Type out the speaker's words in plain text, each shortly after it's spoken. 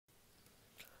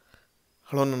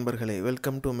Hello நண்பர்களே,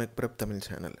 welcome to Meg பிரப் Tamil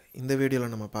channel. இந்த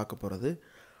வீடியோவில் நம்ம பார்க்க போகிறது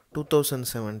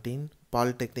 2017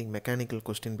 பாலிடெக்னிக் மெக்கானிக்கல்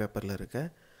கொஸ்டின் பேப்பரில் இருக்க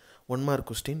 1 மார்க்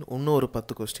கொஸ்டின். இன்னும் ஒரு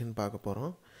 10 கொஸ்டின் பார்க்க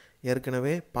போகிறோம்.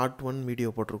 ஏற்கனவே பார்ட் 1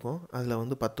 வீடியோ போட்டிருக்கோம். அதில்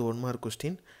 10 1 மார்க்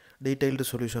கொஸ்டின் டீட்டெயில்டு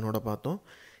சொல்யூஷனோட பார்த்தோம்.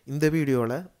 இந்த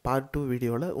வீடியோவில் பார்ட் 2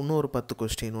 வீடியோவில் இன்னும் ஒரு 10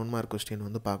 கொஸ்டின் 1 மார்க் கொஸ்டின்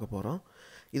பார்க்க போகிறோம்.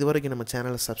 இது வரைக்கும் நம்ம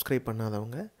சேனலை சப்ஸ்கிரைப்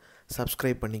பண்ணாதவங்க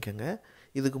சப்ஸ்கிரைப் பண்ணிக்கோங்க.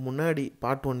 இதுக்கு முன்னாடி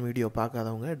பார்ட் 1 வீடியோ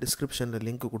பார்க்காதவங்க டிஸ்கிரிப்ஷனில்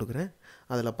லிங்க் கொடுக்குறேன்,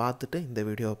 அதில் பார்த்துட்டு இந்த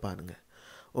வீடியோவை பாருங்கள்.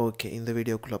 ஓகே, இந்த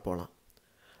வீடியோக்குள்ளே போகலாம்.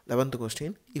 11th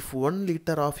question. If 1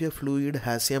 liter of a fluid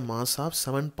has a mass of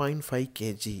 7.5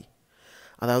 kg.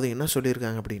 அதாவது என்ன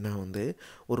சொல்லியிருக்காங்க அப்படின்னா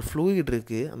ஒரு ஃப்ளூயிட்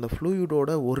இருக்குது. அந்த ஃப்ளூயிடோட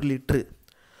 1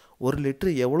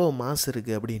 லிட்ரு எவ்வளோ மாஸ்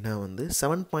இருக்குது அப்படின்னா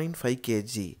 7.5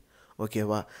 kg.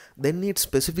 ஓகேவா? Then it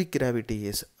specific gravity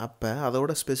is. அப்போ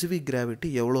அதோட ஸ்பெசிஃபிக் கிராவிட்டி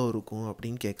எவ்வளோ இருக்கும்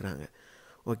அப்படின்னு கேட்குறாங்க.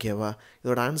 ஓகேவா?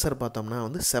 இதோட ஆன்சர் பார்த்தோம்னா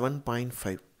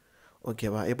 7.5.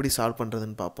 ஓகேவா? எப்படி சால்வ்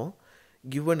பண்ணுறதுன்னு பார்ப்போம்.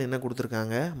 கிவன் என்ன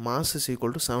கொடுத்துருக்காங்க? Mass is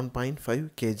equal to 7.5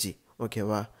 kg.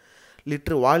 ஓகேவா?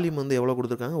 லிட்ரு வால்யூம் எவ்வளோ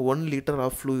கொடுத்துருக்காங்க? 1 liter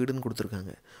ஆஃப் ஃப்ளூயிடுன்னு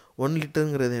கொடுத்துருக்காங்க. 1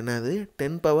 லிட்டருங்கிறது என்னது?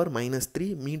 10⁻³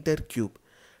 மீட்டர் க்யூப்.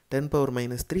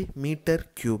 10⁻³ metre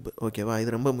cube. ஓகேவா?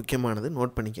 இது ரொம்ப முக்கியமானது,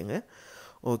 நோட் பண்ணிக்கோங்க.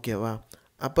 ஓகேவா?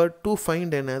 அப்போ டு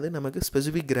ஃபைண்ட் என்னது? நமக்கு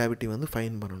ஸ்பெசிஃபிக் கிராவிட்டி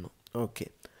ஃபைண்ட் பண்ணணும். ஓகே,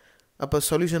 அப்போ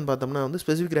சொல்யூஷன் பார்த்தோம்னா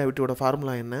ஸ்பெசிஃபிக் கிராவிட்டியோட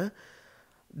ஃபார்முலா என்ன?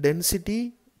 Density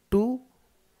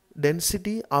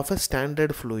of a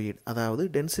standard fluid. அதாவது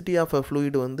டென்சிட்டி ஆஃப் அ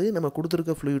ஃப்ளூயிட் நம்ம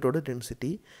கொடுத்துருக்க ஃப்ளூயிடோட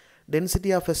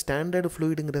டென்சிட்டி ஆஃப் அ ஸ்டாண்டர்ட்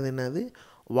ஃப்ளூயிடுங்கிறது என்னது?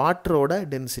 வாட்டரோட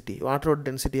டென்சிட்டி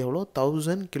எவ்வளோ?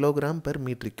 1000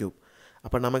 kg/m3.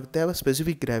 அப்போ நமக்கு தேவை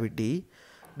specific gravity.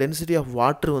 Density of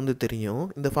water தெரியும்.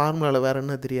 இந்த ஃபார்முலாவில் வேறு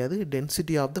என்ன தெரியாது?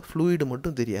 டென்சிட்டி ஆஃப் த ஃப்ளூயிடு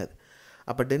மட்டும் தெரியாது.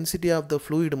 அப்போ டென்சிட்டி ஆஃப் த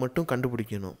ஃப்ளூயிடு மட்டும்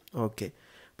கண்டுபிடிக்கணும். ஓகே,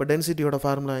 இப்போ டென்சிட்டியோட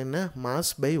ஃபார்முலா என்ன?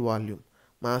 Mass by volume.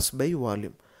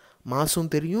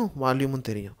 மாஸும் தெரியும், வால்யூமும்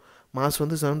தெரியும். மாஸ்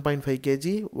 7.5 kg,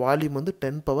 வால்யூம்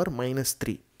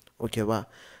 10⁻³ ஓகேவா?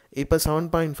 இப்போ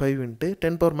 7.5 ×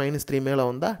 10⁻³ மேலே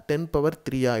வந்தால்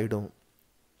 10⁻³ ஆகிடும்.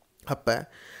 அப்போ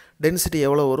டென்சிட்டி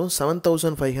எவ்வளோ வரும்?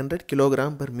 7500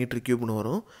 kg/m3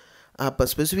 வரும். அப்போ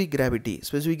specific gravity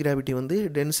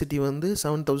density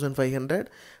 7500,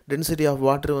 density of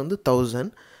water 1000.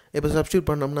 இப்போ சப்ஸ்டியூட்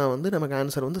பண்ணோம்னா நமக்கு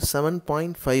ஆன்சர்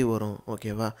 7.5 வரும்.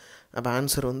 ஓகேவா? அப்போ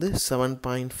ஆன்சர்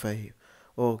 7.5.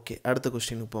 ஓகே, அடுத்த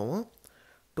கொஸ்டினுக்கு போவோம்.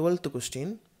 12th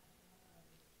question.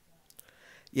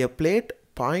 A plate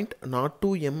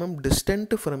 0.02 mm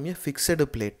distant from a fixed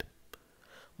plate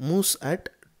moves at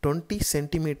 20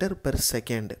 cm/s.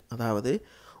 அதாவது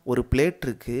ஒரு பிளேட்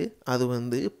இருக்குது, அது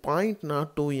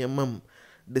 0.02 mm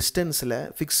டிஸ்டன்ஸில்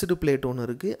ஃபிக்ஸ்டு பிளேட் ஒன்று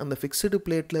இருக்குது. அந்த ஃபிக்ஸ்டு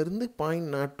பிளேட்லேருந்து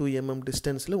 0.02 mm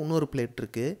டிஸ்டன்ஸில் இன்னொரு பிளேட்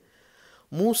இருக்குது.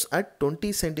 Moves at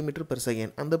 20 cm/s.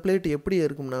 அந்த பிளேட் எப்படி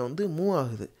இருக்கும்னா மூவ்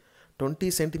ஆகுது, 20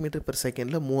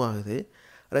 cm/s மூவ் ஆகுது.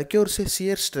 Requires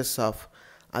shear stress of.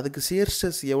 அதுக்கு சியர்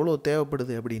ஸ்ட்ரெஸ் எவ்வளோ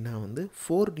தேவைப்படுது அப்படின்னா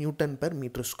 4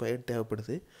 Nm/m²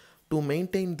 தேவைப்படுது. டு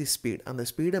மெயின்டைன் தி ஸ்பீட், அந்த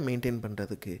ஸ்பீடை மெயின்டைன்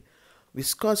பண்ணுறதுக்கு.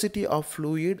 Viscosity of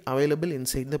fluid available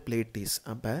inside the plate is.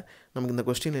 அப்போ நமக்கு இந்த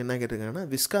கொஸ்டின் என்ன கேட்டிருக்காங்கன்னா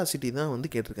விஸ்காசிட்டி தான்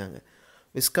கேட்டிருக்காங்க.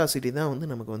 விஸ்காசிட்டி தான்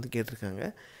நமக்கு கேட்டிருக்காங்க.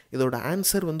 இதோட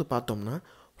ஆன்சர் பார்த்தோம்னா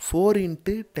 4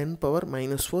 ×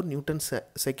 10⁻⁻⁴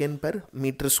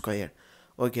 Nm/m².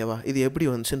 ஓகேவா? இது எப்படி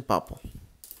வந்துச்சுன்னு பார்ப்போம்.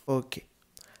 ஓகே,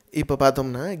 இப்போ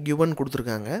பார்த்தோம்னா கிவன்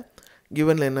கொடுத்துருக்காங்க.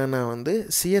 கிவனில் என்னென்னா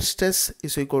shear stress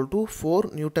is equal to 4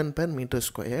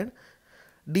 Nm/m².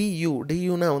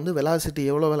 Tuna velocity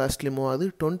எவ்வளோ வெலாசிட்டி மூவ் ஆகுது?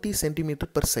 20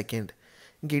 cm/s.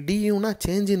 இங்கே டியூனா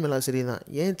சேஞ்ச் இன் வெலாசிட்டி தான்.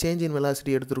 ஏன் சேஞ்ச் இன்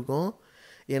வெலாசிட்டி எடுத்திருக்கோம்?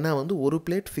 ஏன்னா ஒரு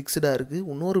பிளேட் ஃபிக்ஸ்டாக இருக்குது,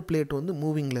 இன்னொரு பிளேட்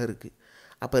மூவிங்கில் இருக்குது.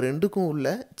 அப்போ ரெண்டுக்கும் உள்ள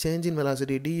சேஞ்ச் இன்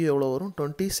வெலாசிட்டி டியூ எவ்வளோ வரும்?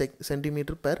 20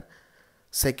 cm/s.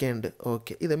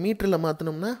 ஓகே, இதை மீட்டரில்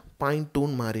மாற்றினோம்னா 0.2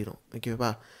 மாறிடும்.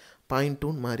 ஓகேவா?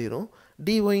 0.2 மாறிடும்.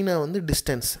 டிஒய்னா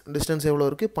டிஸ்டன்ஸ் எவ்வளோ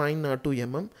இருக்குது? 0.02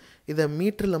 mm. இதை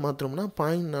மீட்டரில் மாற்றோம்னா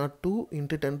 0.02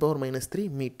 × 10⁻³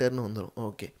 மீட்டர்னு வந்துடும்.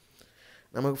 ஓகே,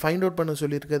 நமக்கு ஃபைண்ட் அவுட் பண்ண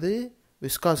சொல்லியிருக்கிறது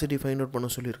விஸ்காசிட்டி ஃபைண்ட் அவுட் பண்ண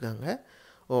சொல்லியிருக்காங்க.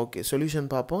 ஓகே, சொல்யூஷன்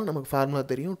பார்ப்போம். நமக்கு ஃபார்முலா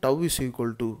தெரியும். Tau is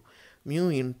equal to mu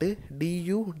into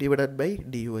du divided by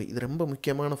dy. இது ரொம்ப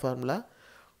முக்கியமான ஃபார்முலா,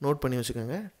 நோட் பண்ணி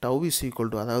வச்சுக்கோங்க. டவ் இஸ்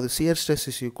ஈக்குவல் டு, அதாவது shear stress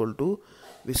is equal to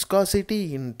viscosity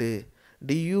into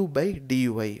du by dy.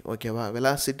 ஓகேவா?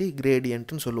 வெலாசிட்டி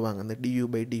கிரேடியன்ட்னு சொல்லுவாங்க அந்த du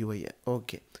by dy.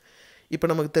 ஓகே, இப்போ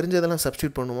நமக்கு தெரிஞ்சதெல்லாம்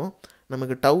சப்ஸ்டியூட் பண்ணுவோம்.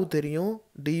 நமக்கு டவ் தெரியும்,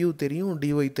 du தெரியும், dy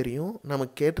தெரியும்.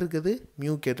 நமக்கு கேட்டிருக்குது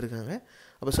மியூ கேட்டிருக்காங்க.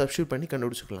 அப்போ சப்ஸ்டியூட் பண்ணி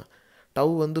கண்டுபிடிச்சிக்கலாம்.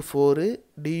 டவ் 4,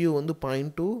 du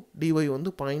 0.2, dy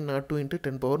 0.02 ×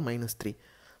 10⁻³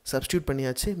 சப்ஸ்டியூட்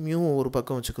பண்ணியாச்சு. மியூ ஒரு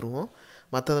பக்கம் வச்சுக்கிருவோம்,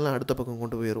 மற்றதெல்லாம் அடுத்த பக்கம்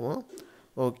கொண்டு போயிடுவோம்.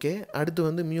 ஓகே,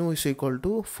 அடுத்து மியூ இஸ் ஈக்குவல்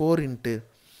டு 4 ×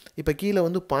 இப்போ கீழே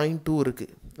வந்து 0.2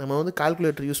 இருக்குது. நம்ம வந்து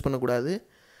கால்குலேட்டர் யூஸ் பண்ணக்கூடாது,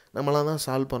 நம்மளாக தான்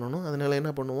சால்வ் பண்ணணும். அதனால்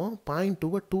என்ன பண்ணுவோம்,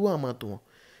 0.2-வை 2-ஆக மாற்றுவோம்.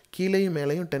 கீழேயும்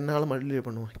மேலேயும் 10ஆல் மல்டிப்ளை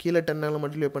பண்ணுவோம். கீழே 10ஆல்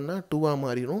மல்டிப்ளை பண்ணால் 2-ஆக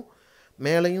மாறிடும்,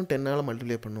 மேலேயும் 10ஆல்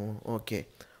மல்டிப்ளை பண்ணுவோம். ஓகே,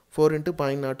 4 ×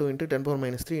 0.02 × 10⁻³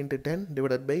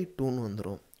 × 10/2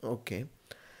 வந்துடும். ஓகே,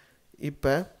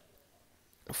 இப்போ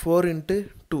 4 ×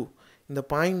 2 இந்த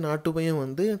 0.02வையும்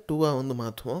வந்து 2-ஆக வந்து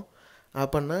மாற்றுவோம்.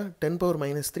 அப்போன்னா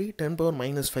 10⁻³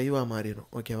 10⁻5-ஆக மாறிடும்.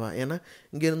 ஓகேவா, ஏன்னா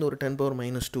இங்கேருந்து ஒரு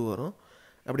 10⁻2 வரும்.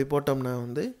 அப்படி போட்டோம்னா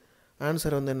வந்து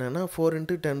ஆன்சர் வந்து என்னென்னா 4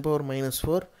 ×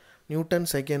 10⁻4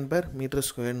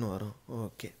 Nm/m²ன்னு வரும்.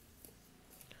 ஓகே,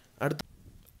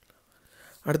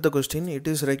 அடுத்த question. It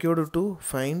is required to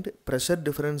find pressure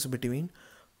difference between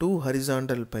 2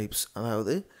 horizontal pipes.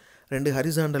 அதாவது 2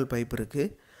 ஹரிசாண்டல் பைப் இருக்குது,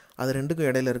 அது ரெண்டுக்கும்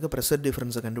இடையில இருக்க ப்ரெஷர்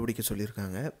டிஃபரன்ஸை கண்டுபிடிக்க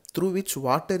சொல்லியிருக்காங்க. Through which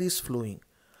water is flowing.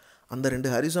 அந்த 2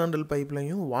 ஹரிசாண்டல்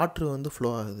பைப்லையும் வாட்ரு வந்து ஃப்ளோ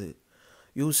ஆகுது.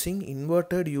 Using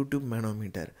inverted YouTube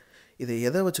manometer. இதை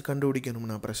எதை வச்சு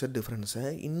கண்டுபிடிக்கணும்னா ப்ரெஷர் டிஃபரன்ஸை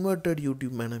இன்வெர்டட்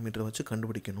யூடியூப் மேனோமீட்டரை வச்சு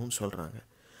கண்டுபிடிக்கணும்னு சொல்கிறாங்க.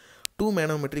 2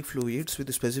 manometric fluids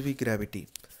with specific gravity.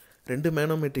 2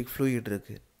 manometric fluid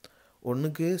இருக்குது.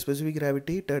 ஒன்றுக்கு specific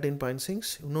gravity 13.6,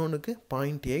 இன்னொன்றுக்கு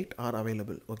 0.8 are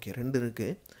available. Okay, 2 இருக்குது.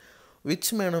 Which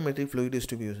manometric fluid is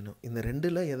to be use? இந்த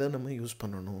 2ல் எதை நம்ம யூஸ்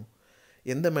பண்ணணும்,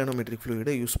 எந்த மேனோமெட்ரிக்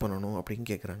ஃப்ளூயிடை யூஸ் பண்ணணும் அப்படின்னு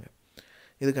கேட்குறாங்க.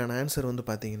 இதுக்கான ஆன்சர் வந்து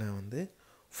பார்த்திங்கன்னா வந்து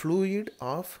ஃப்ளூயிட்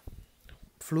ஆஃப்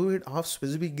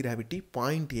ஸ்பெசிஃபிக் கிராவிட்டி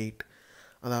 0.8,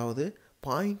 அதாவது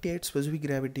 0.8 ஸ்பெசிஃபிக்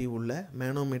கிராவிட்டி உள்ள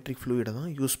மேனோமெட்ரிக் ஃப்ளூயிடை தான்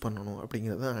யூஸ் பண்ணணும்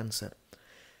அப்படிங்கிறது தான் ஆன்சர்.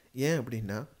 ஏன்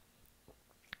அப்படின்னா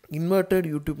இன்வெர்டட்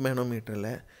யூடியூப்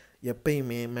மேனோமீட்டரில்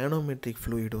எப்பயுமே மேனோமெட்ரிக்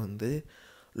ஃப்ளூயிடு வந்து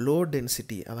லோ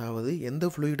டென்சிட்டி, அதாவது எந்த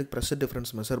ஃப்ளூயிடுக்கு ப்ரெஷர்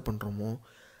டிஃப்ரென்ஸ் மெஷர் பண்ணுறோமோ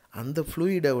அந்த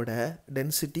ஃப்ளூயிடை விட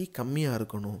டென்சிட்டி கம்மியாக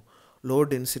இருக்கணும், லோ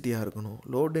டென்சிட்டியாக இருக்கணும்.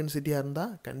 லோ டென்சிட்டியாக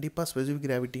இருந்தால் கண்டிப்பாக ஸ்பெசிஃபிக்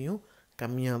கிராவிட்டியும்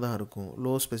கம்மியாக தான் இருக்கும்,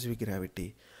 லோ ஸ்பெசிஃபிக் கிராவிட்டி.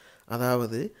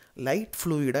 அதாவது லைட்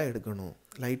ஃப்ளூயிடாக எடுக்கணும்.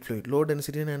 லைட் ஃப்ளூயிட், லோ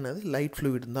டென்சிட்டின்னு என்னது, லைட்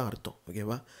ஃப்ளூயிடுன்னு தான் அர்த்தம்.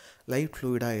 ஓகேவா, லைட்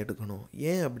ஃப்ளூயிடாக எடுக்கணும்.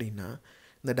 ஏன் அப்படின்னா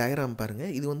இந்த டயக்ராம்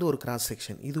பாருங்கள், இது வந்து ஒரு கிராஸ்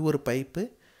செக்ஷன், இது ஒரு பைப்பு,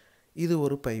 இது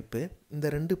ஒரு பைப்பு. இந்த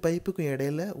 2 பைப்புக்கும்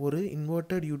இடையில ஒரு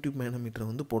இன்வெர்டட் யூடியூப் மேனோமீட்டர்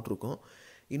வந்து போட்டிருக்கோம்.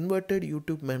 இன்வெர்டட்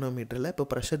யூடியூப் மேனோமீட்டரில் இப்போ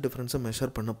ப்ரெஷர் டிஃப்ரென்ஸை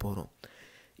மெஷர் பண்ண போகிறோம்.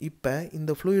 இப்போ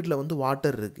இந்த ஃப்ளூயிடில் வந்து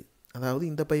வாட்டர் இருக்குது, அதாவது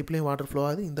இந்த பைப்லேயும் வாட்டர் ஃப்ளோ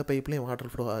ஆகுது, இந்த பைப்லேயும்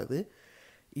வாட்டர் ஃப்ளோ ஆகுது.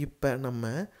 இப்போ நம்ம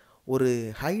ஒரு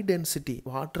ஹை டென்சிட்டி,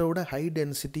 வாட்டரோட ஹை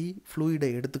டென்சிட்டி ஃப்ளூயிடை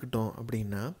எடுத்துக்கிட்டோம்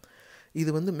அப்படின்னா இது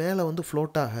வந்து மேலே வந்து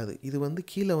ஃப்ளோட் ஆகாது, இது வந்து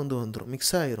கீழே வந்து வந்துடும்,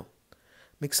 மிக்ஸ்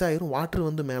ஆயிரும், வாட்ரு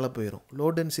வந்து மேலே போயிடும். லோ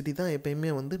டென்சிட்டி தான்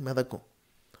எப்பயுமே வந்து மிதக்கும்.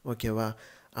 ஓகேவா,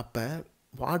 அப்போ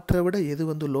வாட்டரை விட எது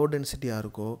வந்து லோ டென்சிட்டியாக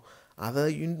இருக்கோ அதை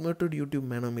இன்வெர்டட் யூடியூப்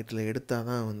மேனோமீட்டரில் எடுத்தால்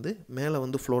தான் வந்து மேலே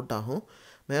வந்து ஃப்ளோட் ஆகும்.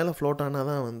 மேலே ஃப்ளோட் ஆனால்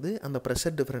தான் வந்து அந்த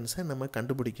ப்ரெஷர் டிஃப்ரென்ஸை நம்ம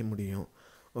கண்டுபிடிக்க முடியும்.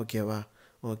 ஓகேவா,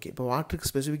 ஓகே. இப்போ வாட்டருக்கு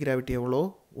ஸ்பெசிஃபிக் கிராவிட்டி எவ்வளோ,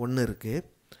 1 இருக்குது.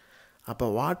 அப்போ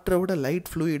வாட்டரை விட லைட்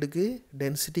ஃப்ளூயிடுக்கு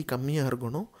டென்சிட்டி கம்மியாக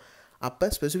இருக்கணும், அப்போ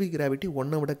ஸ்பெசிஃபிக் கிராவிட்டி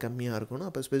 1 விட கம்மியாக இருக்கணும்.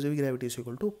 அப்போ specific gravity is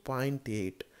equal to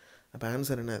 0.8. அப்போ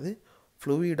ஆன்சர் என்னது,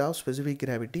 ஃப்ளூயிட் ஆஃப் ஸ்பெசிஃபிக்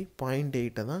கிராவிட்டி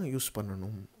 0.8 தான் யூஸ்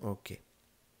பண்ணணும். ஓகே,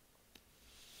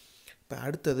 இப்போ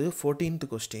அடுத்தது 14th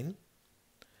question.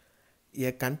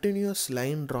 A continuous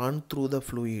line drawn through the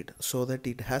fluid so that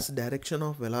it has direction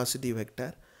of velocity vector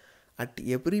at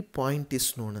every point is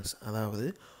known as. அதாவது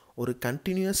ஒரு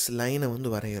continuous லைனை வந்து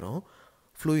வரைகிறோம்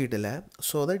ஃப்ளூயிடில்,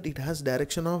 so that it has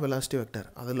direction of velocity vector.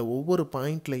 அதில் ஒவ்வொரு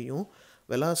பாயிண்ட்லேயும்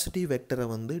velocity வெக்டரை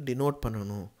வந்து denote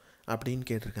பண்ணணும் அப்படின்னு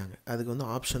கேட்டிருக்காங்க. அதுக்கு வந்து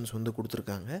ஆப்ஷன்ஸ் வந்து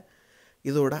கொடுத்துருக்காங்க.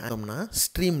 இதோட ஆம்னா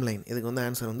ஸ்ட்ரீம் லைன், இதுக்கு வந்து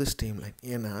ஆன்சர் வந்து ஸ்ட்ரீம் லைன்.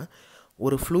 ஏன்னா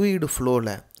ஒரு ஃப்ளூயிடு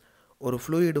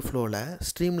ஃப்ளோவில்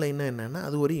ஸ்ட்ரீம் லைன்னா என்னென்னா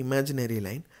அது ஒரு இமேஜினரி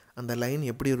லைன். அந்த லைன்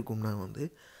எப்படி இருக்கும்னா வந்து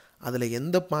அதில்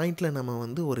எந்த பாயிண்டில் நம்ம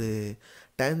வந்து ஒரு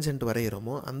டேஞ்சன்ட்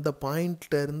வரைகிறோமோ அந்த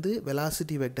பாயிண்ட்லேருந்து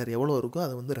வெலாசிட்டி வெக்டர் எவ்வளோ இருக்கோ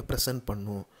அதை வந்து ரெப்ரசன்ட்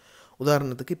பண்ணும்.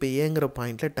 உதாரணத்துக்கு இப்போ ஏங்கிற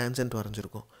பாயிண்டில் டேஞ்சன்ட்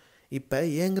வரைஞ்சிருக்கோம். இப்போ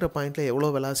ஏங்கிற பாயிண்டில் எவ்வளோ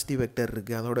வெலாசிட்டி வெக்டர்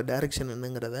இருக்குது, அதோட டைரெக்ஷன்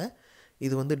என்னங்கிறத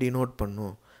இது வந்து டினோட்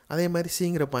பண்ணும். அதே மாதிரி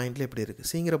சிங்கிற பாயிண்டில் எப்படி இருக்குது,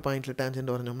 சிங்கிற பாயிண்டில்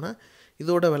டேஞ்சன்ட் வரைஞ்சோம்னா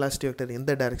இதோட வெலாசிட்டி வெக்டர்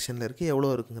எந்த டைரெக்ஷனில் இருக்குது,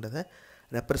 எவ்வளோ இருக்குங்கிறத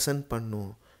ரெப்ரசன்ட்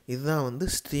பண்ணும். இதுதான் வந்து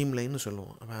ஸ்ட்ரீம் லைன்னு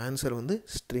சொல்லுவோம். அப்போ ஆன்சர் வந்து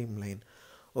ஸ்ட்ரீம் லைன்.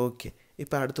 ஓகே,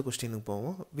 இப்போ அடுத்த கொஸ்டினுக்கு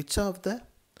போவோம்.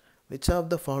 which of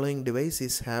the following device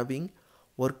is having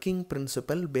working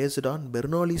principle based on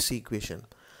Bernoulli's equation?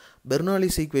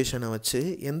 Bernoulli's ஈக்குவேஷனை வச்சு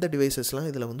எந்த டிவைசஸ்லாம்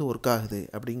இதில் வந்து ஒர்க் ஆகுது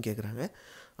அப்படின்னு கேட்குறாங்க.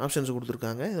 ஆப்ஷன்ஸ்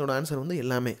கொடுத்துருக்காங்க. இதோட ஆன்சர் வந்து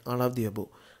எல்லாமே, ஆல் ஆஃப் தி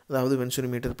அபோவ். அதாவது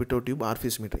வென்சுரிமீட்டர், பிட்டோ டியூப்,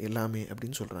 ஆர்ஃபிஸ் மீட்டர் எல்லாமே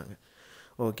அப்படின்னு சொல்கிறாங்க.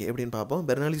 ஓகே, எப்படின்னு பார்ப்போம்.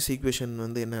 பெர்னோலிஸ் ஈக்குவேஷன்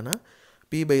வந்து என்னென்னா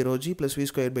P/ρg +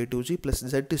 V²/2g +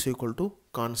 z =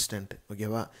 கான்ஸ்டன்ட்.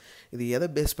 ஓகேவா, இது எதை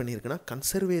base பண்ணியிருக்குன்னா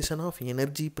conservation of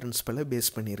energy பிரின்சிபலை base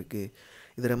பண்ணியிருக்கு.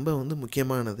 இது ரொம்ப வந்து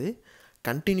முக்கியமானது.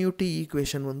 கண்டினியூட்டி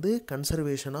ஈக்குவேஷன் வந்து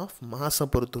கன்சர்வேஷன் ஆஃப் மாஸை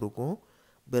பொறுத்து இருக்கும்.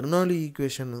 பெர்னௌலி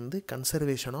ஈக்குவேஷன் வந்து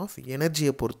கன்சர்வேஷன் ஆஃப்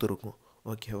எனர்ஜியை பொறுத்து இருக்கும்.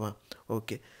 ஓகேவா?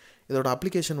 ஓகே. இதோட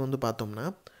அப்ளிகேஷன் வந்து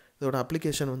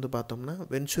பார்த்தோம்னா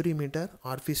வென்ச்சுரி மீட்டர்,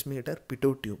 ஆர்ஃபிஸ் மீட்டர்,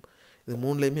 பிட்டோ டியூப் இது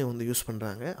மூணுலேயுமே வந்து யூஸ்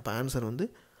பண்ணுறாங்க. அப்போ ஆன்சர் வந்து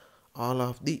all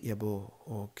of the above.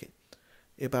 Okay.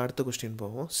 இப்போ அடுத்த கொஸ்டின்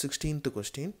போவோம். 16th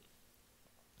question.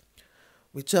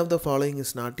 Which of the following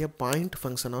is not a point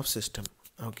function of system?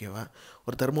 ஓகேவா?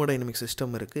 ஒரு தெர்மோடைனமிக்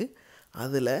சிஸ்டம் இருக்குது.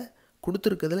 அதில்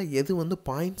கொடுத்துருக்கிறதுல எது வந்து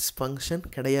பாயிண்ட்ஸ் ஃபங்க்ஷன்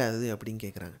கிடையாது அப்படின்னு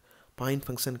கேட்குறாங்க. பாயிண்ட்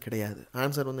ஃபங்க்ஷன் கிடையாது.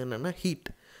 ஆன்சர் வந்து என்னென்னா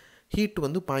ஹீட்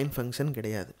வந்து பாயிண்ட் ஃபங்க்ஷன்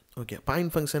கிடையாது. ஓகே.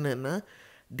 பாயிண்ட் ஃபங்க்ஷன் என்ன?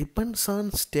 டிபெண்ட்ஸ் ஆன்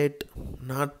ஸ்டேட்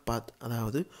நாட் பாத்.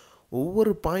 அதாவது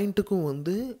ஒவ்வொரு பாயிண்ட்டுக்கும்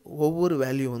வந்து ஒவ்வொரு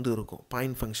வேல்யூ வந்து இருக்கும்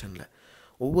பாயிண்ட் ஃபங்க்ஷனில்.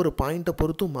 ஒவ்வொரு பாயிண்ட்டை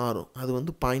பொறுத்து மாறும். அது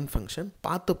வந்து பாயிண்ட் ஃபங்க்ஷன்.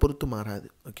 பாத்தை பொறுத்து மாறாது.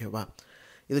 ஓகேவா?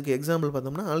 இதுக்கு எக்ஸாம்பிள்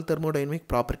பார்த்தோம்னா ஆல் தெர்மோடைனமிக்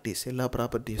ப்ராப்பர்ட்டிஸ், எல்லா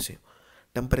ப்ராப்பர்ட்டிஸையும்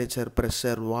temperature,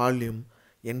 pressure, volume,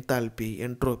 enthalpy,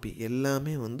 entropy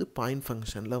எல்லாமே வந்து பாயிண்ட்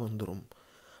ஃபங்க்ஷனில் வந்துடும்.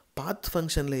 பாத்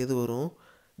ஃபங்க்ஷனில் எது வரும்?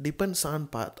 டிபெண்ட்ஸ் ஆன்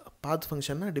பாத். பாத்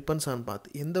ஃபங்க்ஷன்னா டிபெண்ட்ஸ் ஆன் பாத்.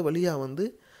 எந்த வழியாக வந்து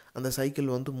அந்த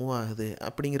சைக்கிள் வந்து மூவ் ஆகுது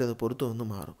அப்படிங்கிறத பொறுத்து வந்து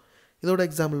மாறும். இதோட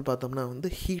எக்ஸாம்பிள் பார்த்தோம்னா வந்து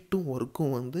ஹீட்டும்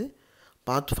ஒர்க்கும் வந்து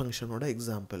பாத் ஃபங்க்ஷனோட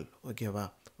எக்ஸாம்பிள். ஓகேவா?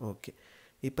 ஓகே.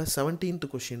 இப்போ 17th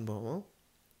கொஷின் போவோம்.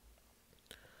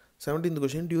 17th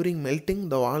question. During melting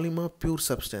the volume of pure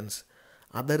substance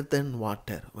other then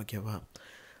water. ஓகேவா?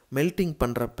 மெல்ட்டிங்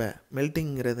பண்ணுறப்ப,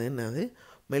 மெல்ட்டிங்கிறது என்னது?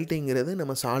 மெல்ட்டிங்கிறது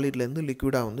நம்ம சாலிட்லேருந்து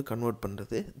லிக்விடாக வந்து கன்வெர்ட்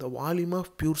பண்ணுறது. The volume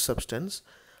of pure substance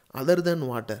other then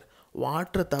water.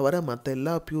 வாட்டரை தவிர மற்ற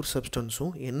எல்லா பியூர்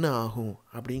சப்ஸ்டன்ஸும் என்ன ஆகும்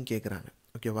அப்படின்னு கேட்குறாங்க.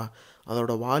 ஓகேவா?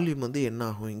 அதோட வால்யூம் வந்து என்ன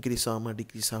ஆகும்? இன்க்ரீஸ் ஆகுமா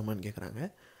டிக்ரீஸ் ஆகுமான்னு கேட்குறாங்க.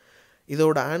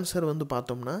 இதோட ஆன்சர் வந்து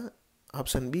பார்த்தோம்னா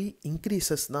ஆப்ஷன் பி,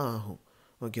 இன்க்ரீசஸ் தான் ஆகும்.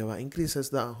 ஓகேவா?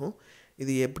 இன்க்ரீசஸ் தான் ஆகும்.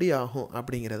 இது எப்படி ஆகும்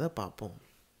அப்படிங்கிறத பார்ப்போம்.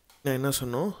 நான் என்ன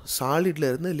சொன்னோம்?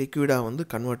 சாலிட்லேருந்து லிக்விடாக வந்து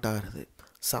கன்வெர்ட் ஆகிறது.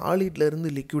 சாலிட்லேருந்து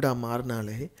லிக்விடாக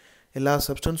மாறினாலே எல்லா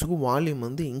சப்ஸ்டன்ஸுக்கும் வால்யூம்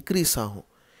வந்து இன்க்ரீஸ் ஆகும்.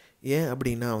 ஏன்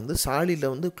அப்படின்னா வந்து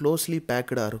சாலிடில் வந்து க்ளோஸ்லி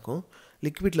பேக்கடாக இருக்கும்,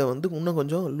 லிக்விடில் வந்து இன்னும்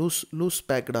கொஞ்சம் லூஸ்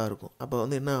பேக்கடாக இருக்கும். அப்போ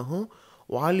வந்து என்ன ஆகும்?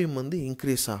 வால்யூம் வந்து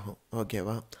இன்க்ரீஸ் ஆகும்.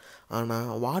 ஓகேவா? ஆனால்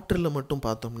வாட்டரில் மட்டும்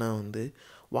பார்த்தோம்னா வந்து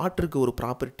வாட்டருக்கு ஒரு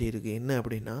ப்ராப்பர்ட்டி இருக்குது. என்ன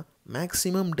அப்படின்னா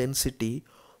மேக்ஸிமம் டென்சிட்டி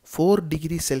 4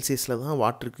 டிகிரி செல்சியஸில் தான்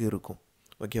வாட்டருக்கு இருக்கும்.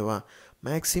 ஓகேவா?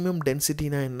 மேக்ஸிமம்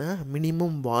டென்சிட்டினா என்ன?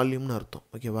 மினிமம் வால்யூம்னு அர்த்தம்.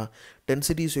 ஓகேவா?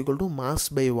 Density is equal to mass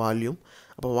by volume.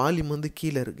 அப்போ வால்யூம் வந்து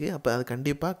கீழே இருக்குது. அப்போ அது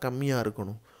கண்டிப்பாக கம்மியாக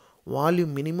இருக்கணும்.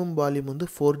 வால்யூம், மினிமம் வால்யூம் வந்து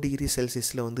 4 டிகிரி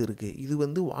செல்சியஸில் வந்து இருக்குது. இது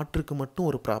வந்து வாட்டருக்கு மட்டும்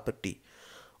ஒரு ப்ராப்பர்ட்டி.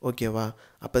 ஓகேவா?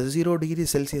 அப்போ 0 டிகிரி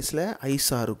செல்சியஸில்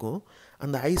ஐஸாக இருக்கும்.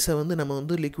 அந்த ஐஸை வந்து நம்ம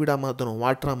வந்து லிக்விடாக மாற்றணும்,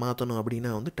 வாட்டராக மாற்றணும் அப்படின்னா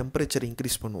வந்து டெம்பரேச்சர்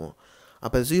இன்க்ரீஸ் பண்ணுவோம்.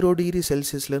 அப்போ 0 டிகிரி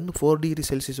செல்சியஸ்லேருந்து 4 டிகிரி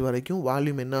செல்சியஸ் வரைக்கும்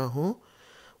வால்யூம் என்ன ஆகும்?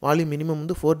 வால்யூம் மினிமம்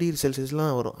வந்து 4 டிகிரி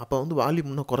செல்சியஸ்லாம் வரும். அப்போ வந்து வால்யூம்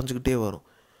இன்னும் குறைஞ்சிக்கிட்டே வரும்.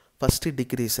 First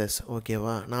decreases.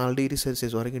 ஓகேவா? 4 டிகிரி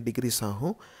செல்சியஸ் வரைக்கும் டிக்ரீஸ்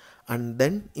ஆகும். And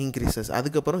then increases.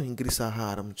 அதுக்கப்புறம் இன்க்ரீஸ் ஆக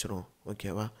ஆரம்பிச்சிடும்.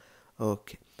 ஓகேவா?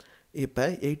 ஓகே. இப்போ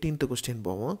 18th கொஸ்டின்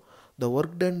போவோம். The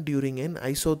work done during an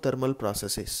isothermal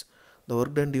processes. The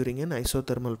work done during an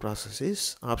isothermal processes.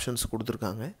 Options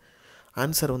கொடுத்துருக்காங்க.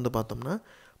 ஆன்சர் வந்து பார்த்தோம்னா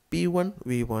P1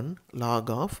 V1 log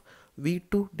of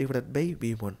V2 divided by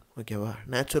V1. ஓகேவா?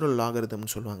 நேச்சுரல்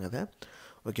லாகரிதம்னு சொல்லுவாங்க அதை.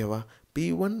 ஓகேவா?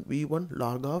 P1 V1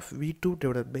 log of V2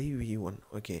 divided by V1.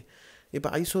 Okay.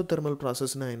 இப்போ isothermal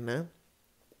ப்ராசஸ்னால் என்ன?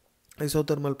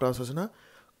 Isothermal ப்ராசஸ்னால்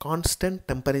constant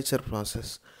temperature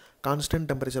process. Constant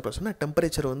temperature ப்ராசஸ்னால்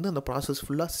temperature வந்து அந்த ப்ராசஸ்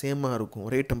ஃபுல்லாக சேமாக இருக்கும்,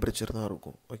 ஒரே டெம்பரேச்சர் தான்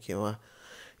இருக்கும். ஓகேவா?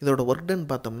 இதோட ஒர்க் டன்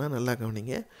பார்த்தோம்னா நல்லா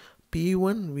கவனிங்க.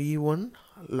 P1 V1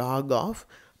 log of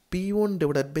P1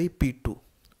 divided by P2.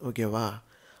 ஓகேவா?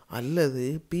 அல்லது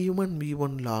P1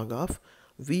 V1 log of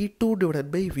V2 divided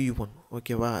by V1.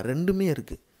 ஓகேவா? ரெண்டுமே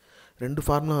இருக்குது, ரெண்டு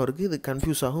ஃபார்முலா இருக்குது. இது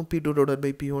கன்ஃபியூஸ் ஆகும். P2 divided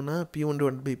by P1 P1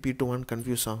 divided by P2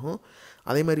 confuse ஆகும்.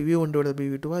 அதே மாதிரி V1 divided by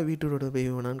V2 V2 divided by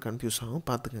V1 confuse ஆகும்.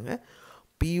 பார்த்துக்கோங்க.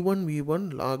 P1 V1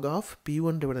 log of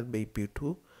P1 divided by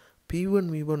P2, P1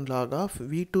 V1 log of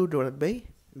V2 divided by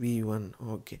V1.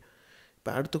 Okay. இப்போ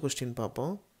அடுத்த question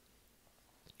பார்ப்போம்.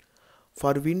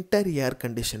 For winter air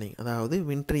conditioning, அதாவது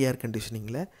winter air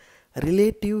கண்டிஷனிங்கில்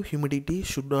relative humidity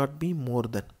should not be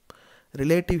more then.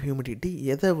 Relative humidity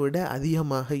எதை விட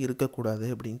அதிகமாக இருக்கக்கூடாது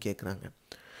அப்படின்னு கேட்குறாங்க.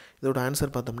 இதோட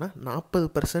ஆன்சர் பார்த்தோம்னா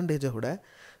 40% விட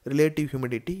ரிலேட்டிவ்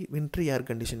ஹியூமிடிட்டி வின்டர் ஏர்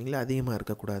கண்டிஷனிங்கில் அதிகமாக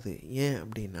இருக்கக்கூடாது. ஏன்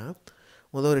அப்படின்னா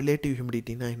முதல் ரிலேட்டிவ்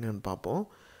ஹியூமிடிட்டினா என்னென்னு பார்ப்போம்.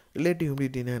 ரிலேட்டிவ்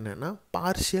ஹியூமிடிட்டினா என்னென்னா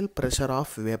partial pressure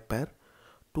of vapour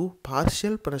to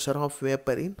partial pressure of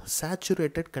vapour in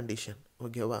saturated condition.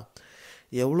 ஓகேவா?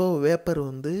 எவ்வளோ வேப்பர்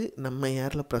வந்து நம்ம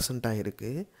ஏரில் ப்ரெசண்ட்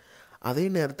ஆகிருக்கு, அதே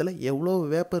நேரத்தில் எவ்வளோ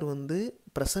வேப்பர் வந்து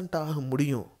ப்ரெசண்ட் ஆக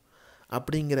முடியும்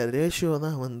அப்படிங்கிற ரேஷியோ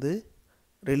தான் வந்து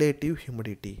ரிலேட்டிவ்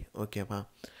ஹியூமிடிட்டி. ஓகேவா?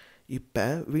 இப்போ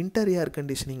வின்டர் ஏர்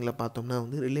கண்டிஷனிங்கில் பார்த்தோம்னா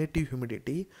வந்து ரிலேட்டிவ்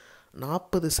ஹியூமிடிட்டி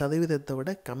 40%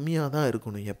 விட கம்மியாக தான்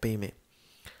இருக்கணும். எப்பயுமே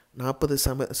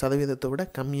 40% விட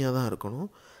கம்மியாக தான் இருக்கணும்.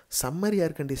 சம்மர்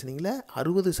ஏர் கண்டிஷனிங்கில்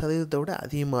 60% விட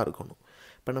அதிகமாக இருக்கணும்.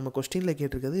 இப்போ நம்ம கொஸ்டினில்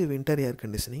கேட்டிருக்கிறது வின்டர் ஏர்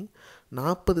கண்டிஷனிங்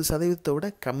 40% விட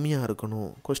கம்மியாக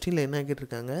இருக்கணும். கொஸ்டினில் என்ன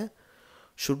கேட்டிருக்காங்க?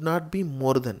 ஷுட் நாட் பி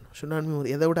மோர் தென்.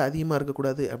 எதை விட அதிகமாக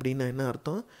இருக்கக்கூடாது அப்படின்னா என்ன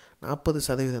அர்த்தம்?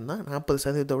 40% தான்.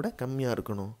 40% விட கம்மியாக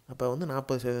இருக்கணும். அப்போ வந்து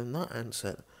 40% தான்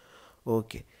ஆன்சர்.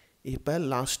 ஓகே, இப்போ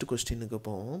லாஸ்ட் கொஸ்டினுக்கு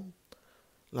போவோம்.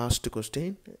 Last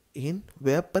question in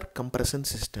vapour compression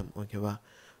system. ஓகேவா?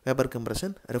 Vapour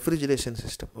compression refrigeration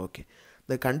system. Okay,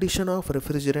 the condition of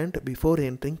refrigerant before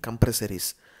entering compressor is.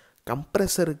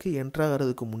 கம்ப்ரஸருக்கு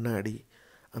என்ட்ராகிறதுக்கு முன்னாடி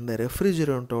அந்த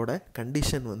ரெஃப்ரிஜரண்ட்டோட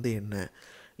கண்டிஷன் வந்து என்ன?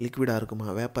 லிக்விடாக இருக்குமா,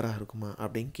 வேப்பராக இருக்குமா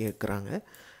அப்படின்னு கேட்குறாங்க.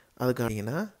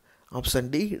 அதுக்காகனா ஆப்ஷன்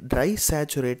டி ட்ரை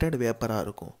சேச்சுரேட்டட் வேப்பராக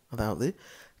இருக்கும். அதாவது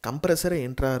கம்ப்ரஸரை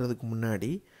என்ட்ராகிறதுக்கு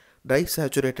முன்னாடி ட்ரை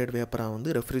சேச்சுரேட்டட் வேப்பராக வந்து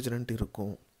ரெஃப்ரிஜரண்ட்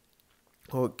இருக்கும்.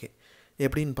 ஓகே,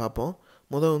 எப்படின்னு பார்ப்போம்.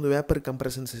 முதல் வந்து வேப்பர்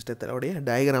கம்ப்ரஷன் சிஸ்டத்தோடைய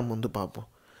டயக்ராம் வந்து பார்ப்போம்.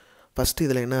 ஃபஸ்ட்டு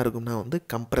இதில் என்ன இருக்கும்னா வந்து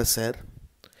கம்ப்ரஸர்,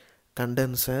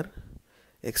 கண்டென்சர்,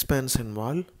 எக்ஸ்பேன்ஷன்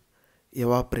வால்,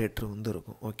 எவாப்ரேட்டர் வந்து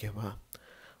இருக்கும். ஓகேவா?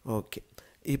 ஓகே,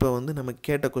 இப்போ வந்து நம்ம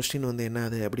கேட்ட கொஸ்டின் வந்து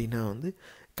என்னது அப்படின்னா வந்து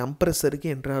கம்ப்ரஸருக்கு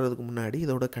என்ட்ராகிறதுக்கு முன்னாடி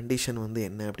இதோட கண்டிஷன் வந்து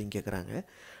என்ன அப்படின்னு கேட்குறாங்க.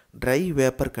 ட்ரை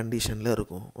வேப்பர் கண்டிஷனில்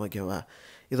இருக்கும். ஓகேவா?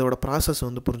 இதோட ப்ராசஸ்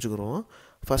வந்து புரிஞ்சுக்கிறோம்.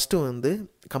 ஃபஸ்ட்டு வந்து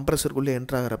கம்ப்ரஸருக்குள்ளே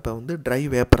என்ட்ராகிறப்ப வந்து ட்ரை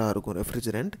வேப்பராக இருக்கும்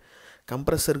ரெஃப்ரிஜரண்ட்.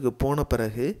 கம்ப்ரஸருக்கு போன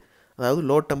பிறகு, அதாவது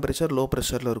லோ டெம்பரேச்சர் லோ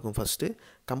ப்ரெஷரில் இருக்கும். ஃபஸ்ட்டு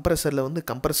கம்ப்ரஸரில் வந்து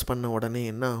கம்ப்ரஸ் பண்ண உடனே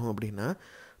என்ன ஆகும் அப்படின்னா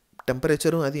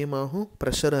டெம்பரேச்சரும் அதிகமாகும்,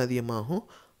 ப்ரெஷரும் அதிகமாகும்,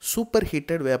 சூப்பர்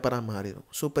ஹீட்டட் வேப்பராக மாறிடும்.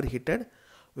 சூப்பர் ஹீட்டட்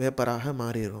வேப்பராக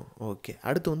மாறிடும். ஓகே,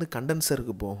 அடுத்து வந்து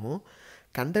கண்டென்சருக்கு போகும்.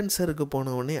 கண்டென்சருக்கு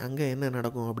போன உடனே அங்கே என்ன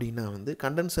நடக்கும் அப்படின்னா வந்து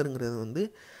கண்டென்சருங்கிறது வந்து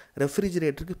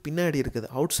ரெஃப்ரிஜிரேட்டருக்கு பின்னாடி இருக்குது,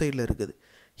 அவுட் சைடில் இருக்குது.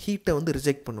 ஹீட்டை வந்து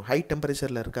ரிஜெக்ட் பண்ணும். ஹை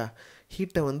டெம்பரேச்சரில் இருக்கா,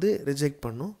 ஹீட்டை வந்து ரிஜெக்ட்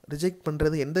பண்ணும். ரிஜெக்ட்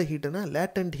பண்ணுறது எந்த ஹீட்டுனா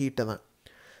லேட்டன்ட் ஹீட்டை தான்.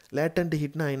 லேட்டன்ட்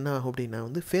ஹீட்னா என்ன ஆகும் அப்படின்னா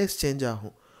வந்து ஃபேஸ் சேஞ்ச்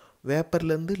ஆகும்.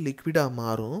 வேப்பர்லேருந்து லிக்விடாக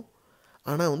மாறும்.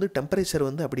 ஆனால் வந்து டெம்பரேச்சர்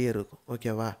வந்து அப்படியே இருக்கும்.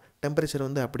 ஓகேவா? டெம்பரேச்சர்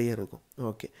வந்து அப்படியே இருக்கும்.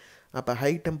 ஓகே, அப்போ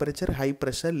ஹை டெம்பரேச்சர் ஹை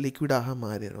ப்ரெஷர் லிக்விடாக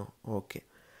மாறிடும். ஓகே,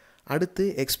 அடுத்து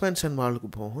எக்ஸ்பேன்ஷன் வாலுக்கு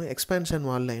போகும். எக்ஸ்பேன்ஷன்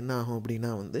வாலில் என்ன ஆகும்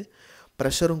அப்படின்னா வந்து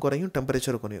ப்ரெஷரும் குறையும்,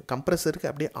 டெம்பரேச்சரும் குறையும். கம்ப்ரஸருக்கு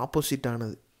அப்படியே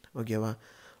ஆப்போசிட்டானது. ஓகேவா?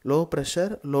 லோ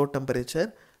ப்ரெஷர் லோ டெம்பரேச்சர்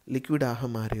லிக்விடாக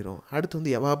மாறிடும். அடுத்து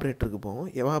வந்து எவாப்ரேட்டருக்கு போகும்.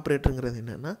 எவாப்ரேட்டருங்கிறது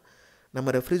என்னென்னா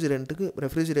நம்ம ரெஃப்ரிஜரேட்டர்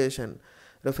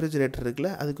இருக்குல்ல,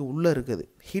 அதுக்கு உள்ளே இருக்குது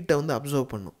ஹீட்டை வந்து அப்சர்வ்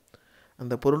பண்ணும்.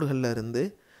 அந்த பொருள்களில் இருந்து,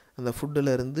 அந்த ஃபுட்டில்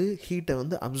இருந்து ஹீட்டை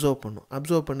வந்து அப்சர்வ் பண்ணும்.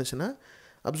 அப்சர்வ் பண்ணுச்சுன்னா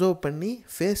அப்சர்வ் பண்ணி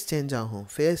ஃபேஸ் சேஞ்ச் ஆகும்.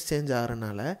 ஃபேஸ் சேஞ்ச்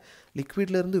ஆகிறனால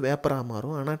லிக்விட்லேருந்து வேப்பராக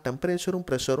மாறும். ஆனால் டெம்பரேச்சரும்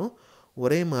ப்ரெஷரும்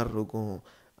ஒரே மாதிரி இருக்கும்.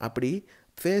 அப்படி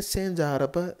ஃபேஸ் சேஞ்ச்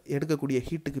ஆகிறப்ப எடுக்கக்கூடிய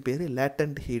ஹீட்டுக்கு பேர்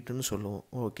லேட்டன்ட் ஹீட்டுன்னு சொல்லுவோம்.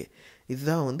 ஓகே,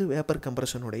 இதுதான் வந்து வேப்பர்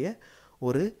கம்ப்ரஷனுடைய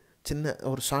ஒரு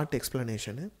ஷார்ட்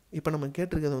எக்ஸ்ப்ளனேஷனு. இப்போ நம்ம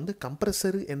கேட்டிருக்கிறது வந்து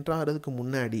கம்ப்ரஸர் என்ட்ராகிறதுக்கு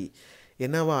முன்னாடி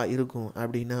என்னவா இருக்கும்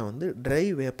அப்படின்னா வந்து ட்ரை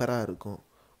வேப்பராக இருக்கும்.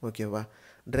 ஓகேவா?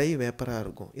 ட்ரை வேப்பராக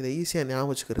இருக்கும். இதை ஈஸியாக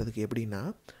ஞாபகம் வச்சுக்கிறதுக்கு எப்படின்னா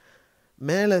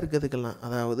மேலே இருக்கிறதுக்கெல்லாம்,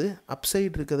 அதாவது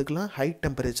அப்சைடு இருக்கிறதுக்கெல்லாம் ஹை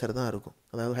டெம்பரேச்சர் தான் இருக்கும்.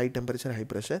 அதாவது high temperature high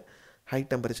pressure, high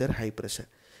temperature high pressure.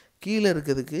 கீழே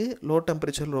இருக்கிறதுக்கு low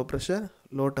temperature low pressure,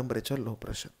 low temperature low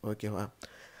pressure. ஓகேவா?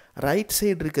 ரைட்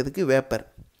சைடு இருக்கிறதுக்கு வேப்பர்,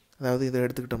 அதாவது இதை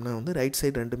எடுத்துக்கிட்டோம்னா வந்து ரைட்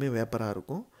சைடு ரெண்டுமே வேப்பராக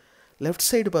இருக்கும். லெஃப்ட்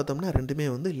சைடு பார்த்தோம்னா ரெண்டுமே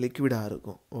வந்து லிக்விடாக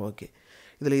இருக்கும். ஓகே,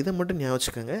 இதில் இதை மட்டும் ஞாபகம்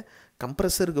வச்சுக்கோங்க.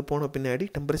 கம்ப்ரஸருக்கு போன பின்னாடி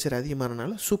டெம்பரேச்சர்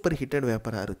அதிகமானனால சூப்பர் ஹீட்டட்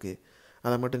வேப்பராக இருக்குது.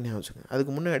 அதை மட்டும் ஞாபகம் வச்சுக்கோங்க.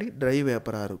 அதுக்கு முன்னாடி ட்ரை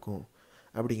வேப்பராக இருக்கும்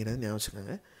அப்படிங்கிறத ஞாபகம்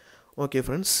வச்சுக்கோங்க. ஓகே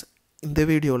ஃப்ரெண்ட்ஸ், இந்த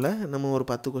வீடியோவில் நம்ம ஒரு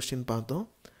 10 கொஸ்டின் பார்த்தோம்.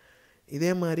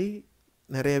 இதே மாதிரி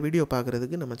நிறைய வீடியோ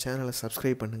பார்க்குறதுக்கு நம்ம சேனலை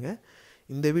சப்ஸ்கிரைப் பண்ணுங்கள்.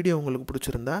 இந்த வீடியோ உங்களுக்கு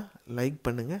பிடிச்சிருந்தா லைக்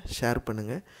பண்ணுங்கள், ஷேர்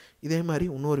பண்ணுங்கள். இதே மாதிரி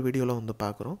இன்னொரு வீடியோவில் வந்து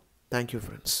பார்க்குறோம். Thank you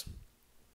friends.